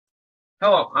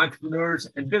Hello, entrepreneurs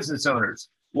and business owners.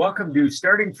 Welcome to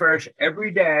Starting Fresh Every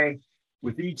Day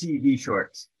with eTV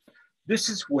Shorts. This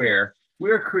is where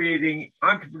we're creating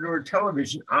entrepreneur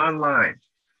television online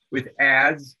with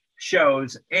ads,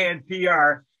 shows, and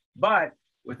PR, but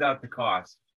without the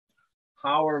cost.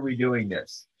 How are we doing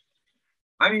this?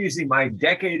 I'm using my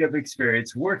decade of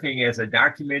experience working as a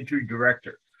documentary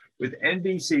director with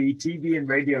NBC TV and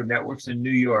radio networks in New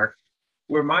York,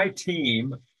 where my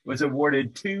team was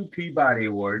awarded 2 Peabody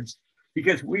Awards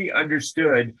because we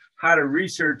understood how to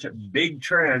research big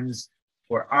trends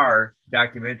for our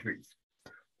documentaries.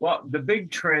 Well, the big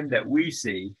trend that we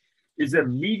see is the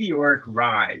meteoric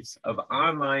rise of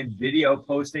online video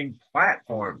posting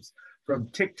platforms, from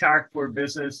TikTok for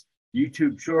business,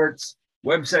 YouTube Shorts,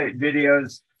 website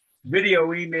videos,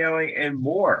 video emailing, and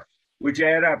more, which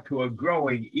add up to a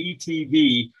growing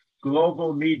eTV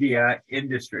global media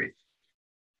industry.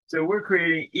 So we're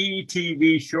creating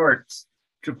eTV Shorts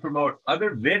to promote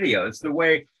other videos the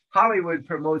way Hollywood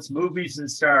promotes movies and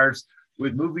stars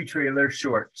with movie trailer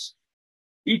shorts.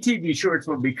 eTV Shorts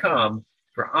will become,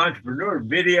 for entrepreneur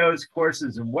videos,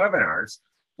 courses, and webinars,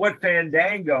 what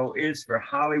Fandango is for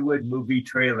Hollywood movie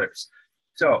trailers.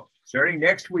 So starting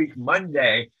next week,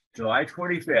 Monday, July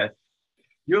 25th,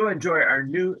 you'll enjoy our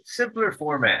new, simpler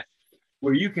format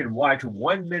where you can watch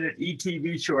 1-minute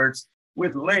eTV Shorts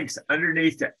with links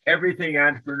underneath to everything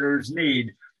entrepreneurs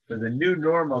need for the new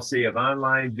normalcy of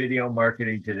online video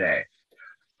marketing today.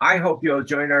 I hope you'll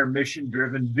join our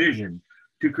mission-driven vision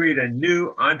to create a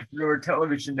new entrepreneur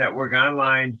television network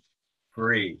online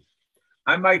free.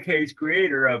 I'm Mike Hayes,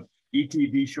 creator of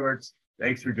eTV Shorts.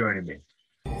 Thanks for joining me.